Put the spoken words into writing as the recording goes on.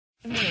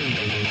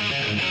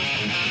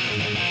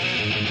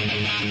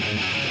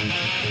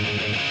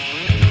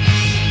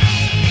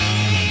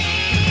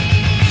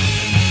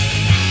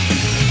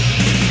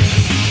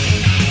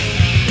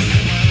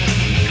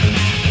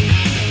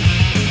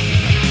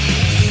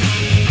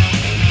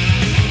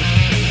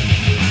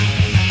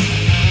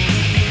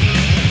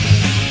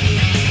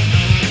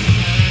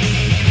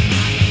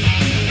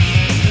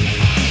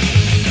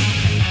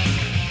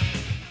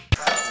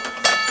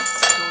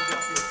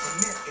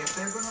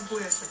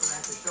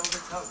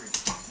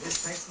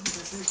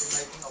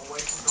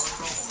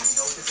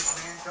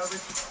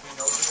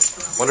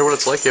Wonder what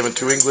it's like having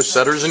two English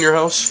setters in your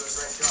house?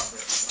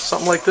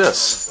 Something like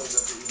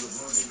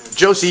this.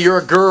 Josie, you're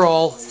a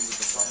girl.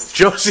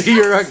 Josie,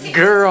 you're a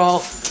girl.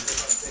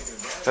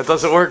 That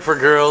doesn't work for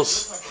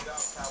girls.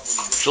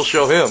 She'll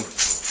show him.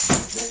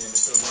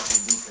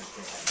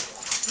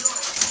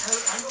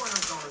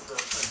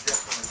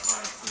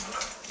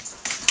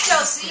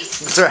 Josie.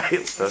 That's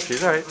right.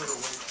 She's right.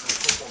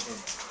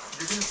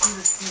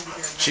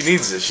 She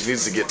needs this. She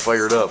needs to get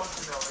fired up.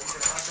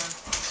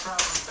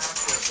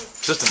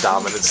 It's just a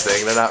dominance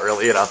thing. They're not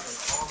really, you know.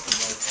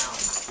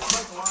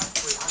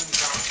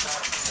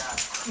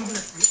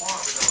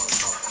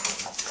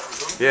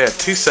 Yeah,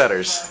 two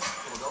setters.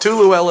 Two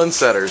Llewellyn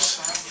setters.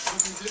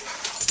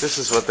 This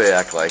is what they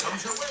act like.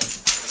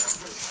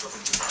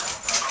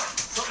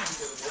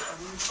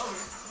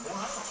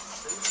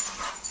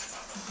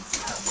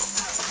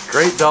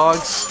 Great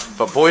dogs,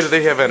 but boy do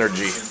they have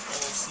energy.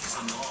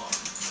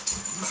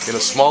 In a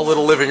small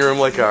little living room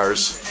like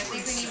ours. I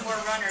think we need more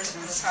runners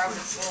from this hardwood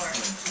floor.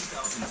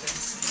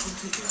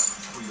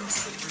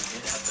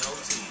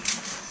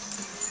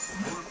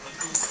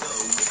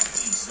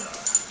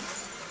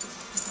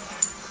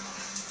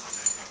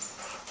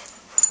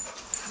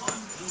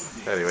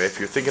 Anyway, if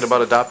you're thinking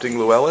about adopting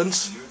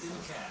Llewellyns,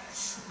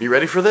 be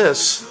ready for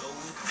this.